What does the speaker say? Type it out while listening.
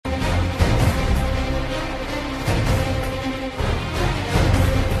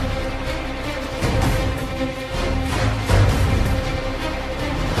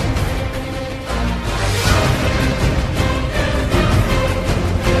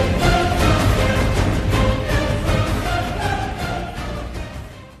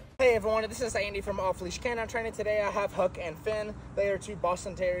everyone, this is Andy from Off Leash Canine Training. Today I have Huck and Finn. They are two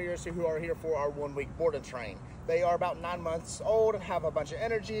Boston Terriers who are here for our 1 week board and train. They are about 9 months old and have a bunch of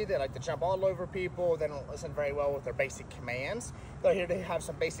energy. They like to jump all over people. They don't listen very well with their basic commands. They're here to have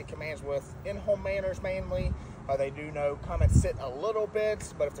some basic commands with in-home manners mainly. They do know come and sit a little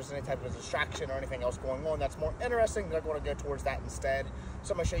bit, but if there's any type of distraction or anything else going on that's more interesting, they're going to go towards that instead.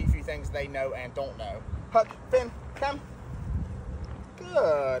 So I'm going to show you a few things they know and don't know. Huck, Finn, come.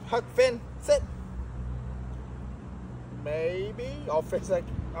 Good. Huck, Finn, sit. Maybe. Oh, Finn's like,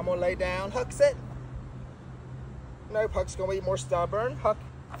 I'm going to lay down. Huck, sit. Nope, Huck's going to be more stubborn. Huck,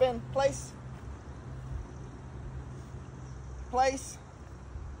 Finn, place. Place.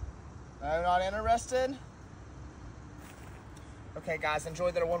 No, not interested. Okay, guys,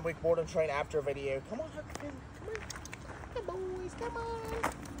 enjoy their 1 week board and train after video. Come on, Huck, Finn. Come on. Good boys, come on.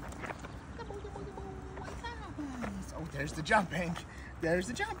 Good boys, good boys, good boys. Oh, there's the jumping. There's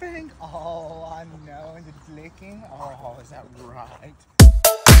the jumping. Oh, I know. And the licking. Oh, is that right?